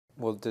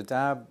Well,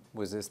 Dadaab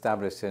was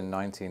established in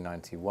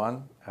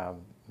 1991.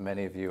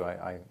 Many of you,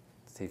 I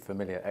see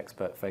familiar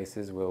expert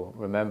faces, will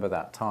remember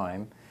that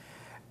time.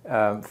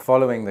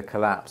 Following the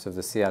collapse of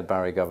the Siad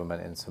Barre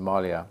government in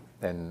Somalia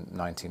in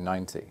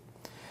 1990.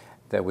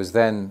 There was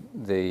then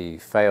the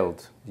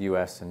failed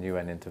US and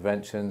UN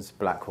interventions.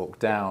 Black Hawk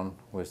Down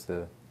was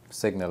the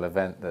signal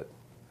event that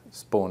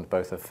spawned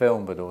both a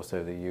film but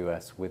also the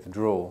US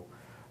withdrawal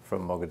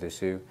from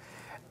Mogadishu.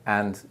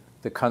 And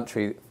the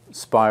country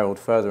spiraled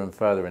further and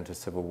further into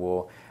civil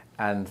war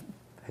and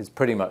has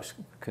pretty much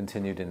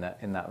continued in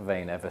that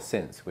vein ever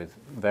since, with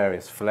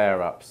various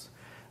flare-ups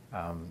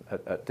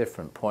at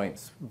different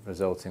points,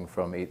 resulting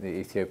from the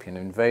Ethiopian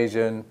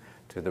invasion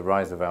to the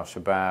rise of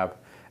al-Shabaab,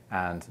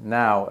 and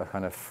now a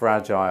kind of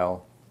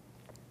fragile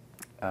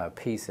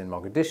peace in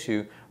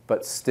Mogadishu,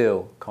 but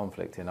still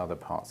conflict in other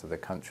parts of the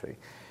country.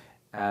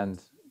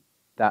 And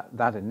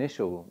that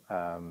initial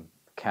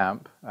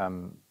camp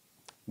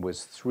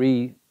was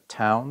 3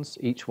 towns,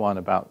 each one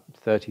about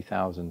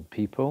 30,000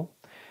 people,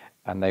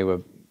 and they were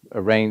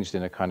arranged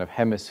in a kind of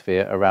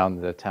hemisphere around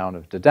the town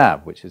of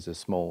Dadaab, which is a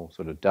small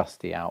sort of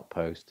dusty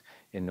outpost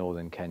in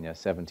northern Kenya,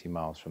 70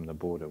 miles from the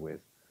border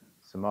with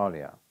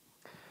Somalia.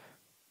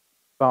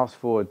 Fast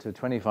forward to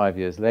 25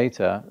 years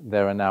later,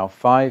 there are now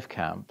 5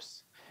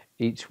 camps,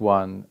 each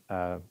one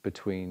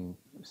between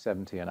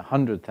 70 and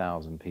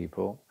 100,000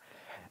 people,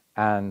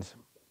 and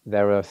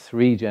there are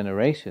 3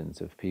 generations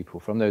of people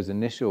from those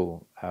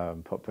initial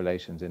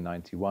populations in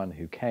 91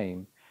 who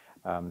came.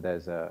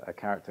 There's a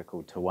character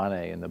called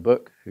Tawane in the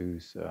book,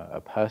 who's a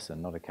person,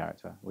 not a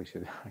character.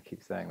 I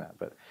keep saying that,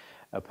 but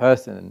a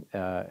person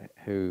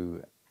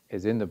who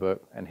is in the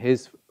book, and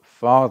his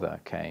father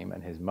came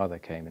and his mother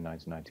came in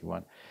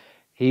 1991.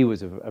 He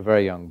was a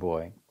very young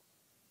boy.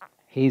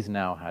 He's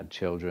now had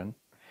children.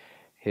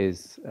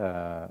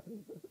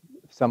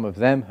 Some of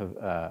them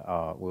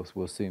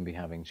will soon be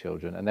having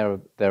children, and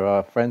there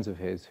are friends of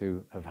his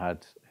who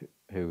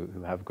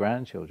have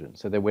grandchildren.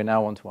 So that we're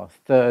now on to our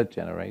 3rd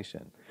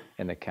generation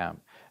in the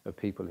camp of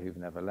people who've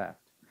never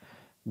left.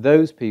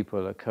 Those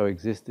people are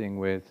coexisting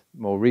with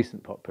more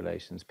recent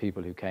populations,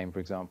 people who came, for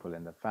example,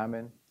 in the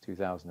famine,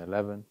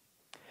 2011.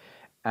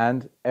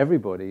 And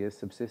everybody is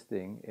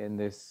subsisting in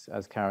this,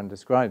 as Karen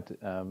described,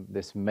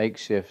 this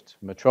makeshift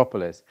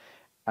metropolis.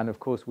 And of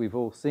course, we've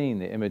all seen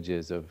the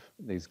images of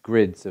these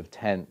grids of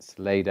tents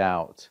laid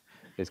out,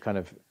 these kind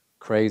of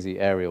crazy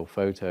aerial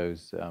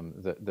photos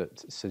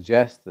that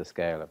suggest the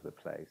scale of the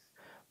place.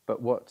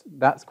 But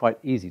that's quite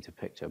easy to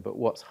picture. But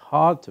what's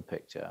hard to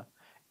picture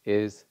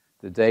is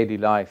the daily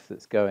life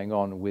that's going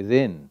on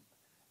within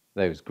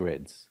those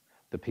grids.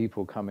 The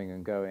people coming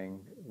and going,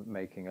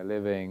 making a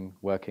living,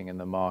 working in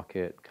the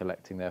market,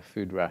 collecting their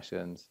food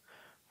rations,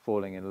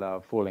 falling in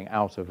love, falling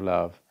out of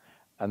love.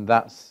 And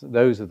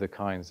those are the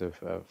kinds of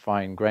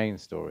fine-grained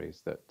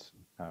stories that,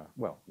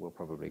 we'll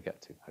probably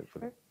get to,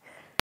 hopefully.